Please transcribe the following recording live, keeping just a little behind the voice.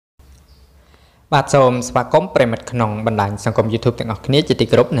បាទសូមស្វាគមន៍ប្រិមិត្តក្នុងបណ្ដាញសង្គម YouTube ទាំងអស់គ្នាជាទី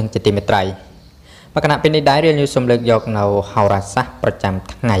គោរពនិងជាទីមេត្រីបាទគណៈពេលនេះដែរ RealNews សូមលើកយកនៅហោរាសាស្ត្រប្រចាំ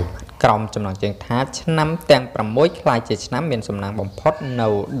ថ្ងៃក្រុមចំណងជើងថាឆ្នាំទាំង6ខ្លាយជាឆ្នាំមានសំណាងបំផុតនៅ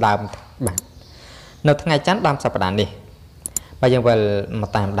ដើមបាទនៅថ្ងៃច័ន្ទដើមសប្តាហ៍នេះបាទយើងវិលមក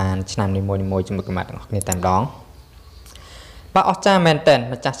តាមដានឆ្នាំនីមួយៗជាមួយគណៈទាំងអស់គ្នាតែម្ដងបាទអស្ចារ្យមែនទែន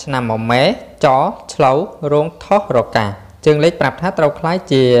ម្ចាស់ឆ្នាំមកម៉ែចឆ្លូវរងថោះរកាជើងលេខប្រាប់ថាត្រូវខ្លាយ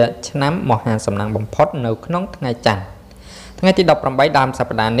ជាឆ្នាំមហាសំណាងបំផុតនៅក្នុងថ្ងៃច័ន្ទថ្ងៃទី18ដើមស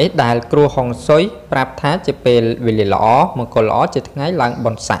ប្តាហ៍នេះដែលគ្រូហុងស៊ុយប្រាប់ថាជាពេលវេលាល្អមង្គលល្អជាថ្ងៃឡើង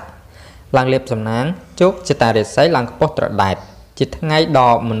បុណ្យស័ក្តិឡើងលៀបសំណាងជោគជតារាសីឡើងខ្ពស់ត្រដែតជាថ្ងៃ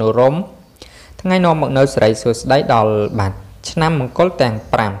ដ៏មនោរម្យថ្ងៃនាំមកនៅសេរីសួស្តីដល់បាទឆ្នាំមង្គលទាំង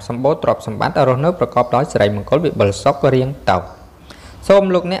5សម្បូរទ្រព្យសម្បត្តិរស់នៅប្រកបដោយសិរីមង្គលវិបុលសុខរៀងទៅសូម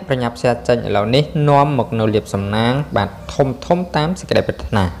លោកអ្នកប្រញាប់ផ្សាយចេញឥឡូវនេះនាំមកនៅលៀបសំណាងបាទធំតាមសេចក្តីប្រា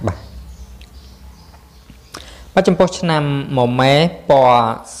ថ្នាបាទចំពោះឆ្នាំមមែពណ៌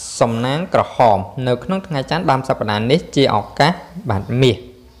សំណាងក្រហមនៅក្នុងថ្ងៃច័ន្ទដើមសប្តាហ៍នេះជាឱកាសបាទមាស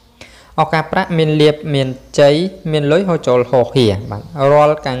ឱកាសប្រាក់មានលៀបមានជ័យមានលុយហូរចូលហូរហៀបាទរា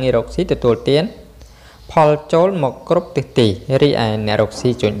ល់ការងាររកស៊ីទទួលទានផលចូលមកគ្រប់ទិសទីរីឯអ្នករកស៊ី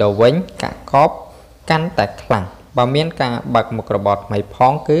ជួញដូរវិញកាក់កបកាន់តែខ្លាំងបើមានការបើកមុខរបរថ្មីផ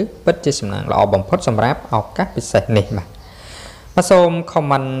ងគឺពិតជាសំណាងល្អបំផុតសម្រាប់ឱកាសពិសេសនេះបាទសូមខម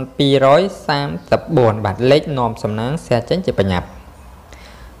មិន234បាទលេខនាំសំណាងแชร์ចេញជាបញ្ញាប់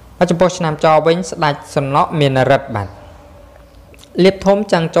បាទចំពោះឆ្នាំចវិញស្ដេចសន្លក់មានរិទ្ធបាទលៀបធំ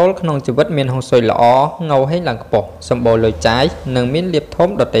ចាំងចូលក្នុងជីវិតមានហុងស៊ុយល្អងៅហេងឡើងខ្ពស់សម្បូរលុយចាយនិងមានលៀបធំ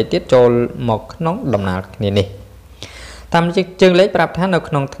ដតេទៀតចូលមកក្នុងដំណើរគ្នានេះតាមជើងលេខប្រាប់ថានៅ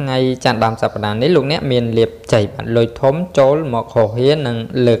ក្នុងថ្ងៃច័ន្ទដើមសប្តាហ៍នេះលោកអ្នកមានលៀបជ័យបាទលុយធំចូលមកហោហៀនិង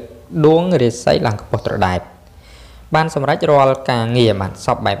លើកដួងរាសីឡើងខ្ពស់ត្រដែតបានសម្រេចរាល់ការងារបាទស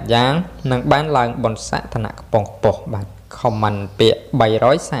ពបែបយ៉ាងនិងបានឡើងបុណ្យស័ក្តិឋានៈខ្ពង់ខ្ពស់បាទខមមិនពាក្យ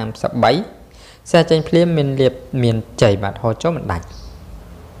333សេះចេញភ្លាមមានលៀបមានជ័យបាទហោចូលមិនដាច់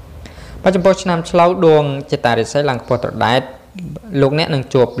បាទចំពោះឆ្នាំឆ្លូវដួងចេតារិស័យឡើងខ្ពស់ត្រដែតលោកអ្នកនឹង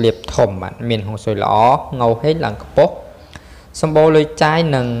ជួបលៀបធំបាទមានហុងស៊ុយល្អងៅហេងឡើងខ្ពស់សម្បូរលុយចាយ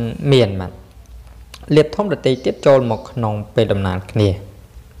នឹងមានបាទលៀបធំដតេទៀតចូលមកក្នុងពេលដំណើរគ្នា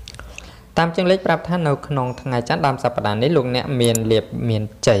តាមជើងលេខប្រាប់ថានៅក្នុងថ្ងៃច័ន្ទដើមសប្តាហ៍នេះលោកអ្នកមានលៀបមាន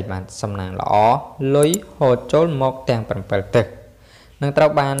ជ័យបាទសំណាងល្អលុយហូរចូលមកទាំង7ទិសនឹងត្រូ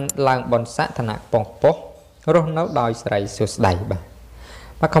វបានឡើងបុណ្យស័ក្តិឋានៈខ្ពង់ខ្ពស់រស់នៅដោយសិរីសួស្តីបា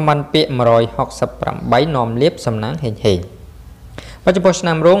ទខមមិនពាក្យ168នាំលៀបសំណាងហេងហេងបាទចំពោះឆ្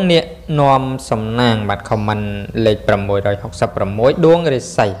នាំរោងនាគនាំសំណាងបាទខមមិនលេខ666ដួងរា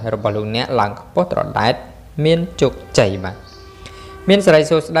សីរបស់លោកអ្នកឡើងខ្ពស់ត្រដែតមានជោគជ័យបាទមានសិរី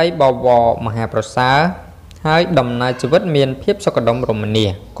សួស្តីបវរមហាប្រសើរហើយដំណើរជីវិតមានភាពសុខដុមរមនា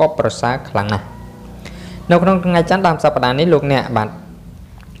ក៏ប្រសើរខ្លាំងណាស់នៅក្នុងថ្ងៃច័ន្ទដើមសប្តាហ៍នេះលោកអ្នកបាទ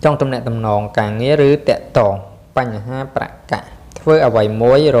ចង់ទំនាក់ទំនងការងារឬតាក់ទងបញ្ហាប្រកាសធ្វើអ្វី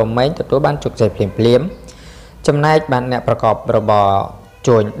មួយរមែងទទួលបានជោគជ័យភ្លាមចំណែកបានអ្នកប្រកបរបរ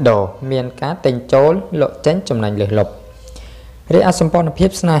ជួញដូរមានការទិញចូលលក់ចេញចំណេញលើសលប់រីឯសម្ព័ន្ធភាព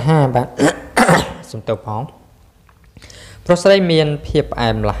ស្នេហាបាទសំទោសផងប្រុសស្រីមានភាពផ្អែ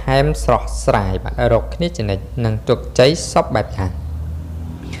មល្ហែមស្រស់ស្រាយបាទរកគ្នាជានិច្ចនិងជោគជ័យសពបែបយ៉ាង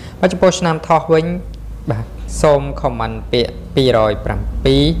បាទចំពោះឆ្នាំថោះវិញបាទសូមខមមិនពាក្យ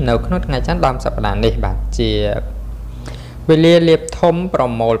207នៅក្នុងថ្ងៃច័ន្ទដើមសប្តាហ៍នេះបាទជាវេលាលៀបធំប្រ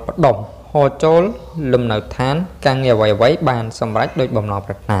មូលផ្ដុំហូរចូលលំនៅឋានការងារអ្វីៗបានសម្រេចដោយបំណង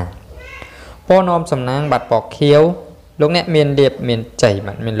ប្រាថ្នាពណ៌នាំសំណាងបាទពណ៌ខៀវលោកអ្នកមានលៀបមានជ័យ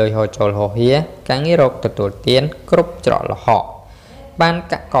បាទមានលុយហូរចូលហូរហៀការងាររកទទួលទានគ្រប់ច្រកល្ហកបាន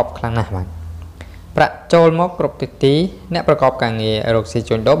កាក់កបខ្លាំងណាស់បាទប្រាក់ចូលមកគ្រប់ទិសទីអ្នកប្រកបការងាររកស៊ី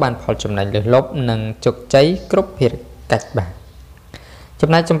ជួញដូរបានផលចំណេញលើសលប់និងជោគជ័យគ្រប់ភារកិច្ចបាទចំ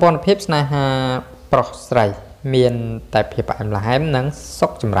ណែកសម្ព័ន្ធភាពស្នេហាប្រុសស្រីមានតែភាពផ្អែមល្ហែមនិងសុ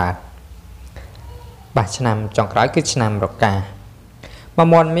ខចម្រើនបាទឆ្នាំចុងក្រោយគឺឆ្នាំរកាមក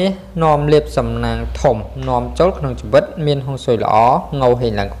មន់មាសនាំលៀបសំណាងធំនាំចូលក្នុងជីវិតមានហុងស៊ុយល្អងៅហេ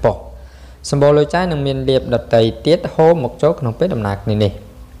ងឡើងខ្ពស់សម្បូរលុយចាយនិងមានលៀបដតីទៀតហូរមកចូលក្នុងពេលដំណើរគ្នានេះ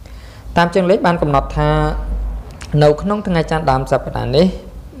តាមជើងលេខបានកំណត់ថានៅក្នុងថ្ងៃច័ន្ទដើមសប្តាហ៍នេះ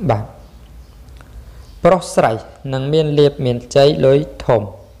បាទប្រុសស្រីនឹងមានលៀបមានជ័យលុយធំ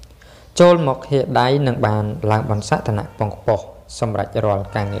ចូលមកហៀដៃនឹងបានឡើងបុណ្យស័ក្តិឋានៈខ្ពង់ខ្ពស់សម្រាប់រាល់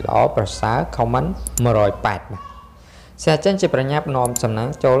ការងារល្អប្រសើរខមមិន108បាទแชร์ចេញជាប្រញាប់នាំសំណាង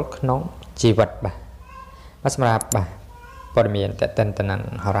ចូលក្នុងជីវិតបាទសម្រាប់បាទព័ត៌មានតេតិនតំណ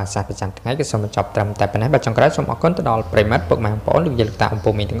ហោរាសាស្ត្រប្រចាំថ្ងៃគឺសូមបញ្ចប់ត្រឹមតែប៉ុណ្ណេះបាទចុងក្រោយសូមអរគុណទៅដល់ប្រិមិត្តពុកម៉ែបងប្អូនលោកយាយលោកតាអំពូ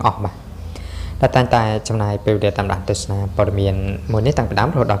មីទាំងអស់បាទ ដែលតែងតែចំណាយពេលវេលាតាមដានទស្សនាព័ត៌មានមួយនេះតាំងពីដើម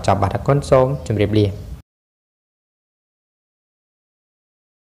រហូតដល់ចប់បាទអរគុណសូមជម្រាបលា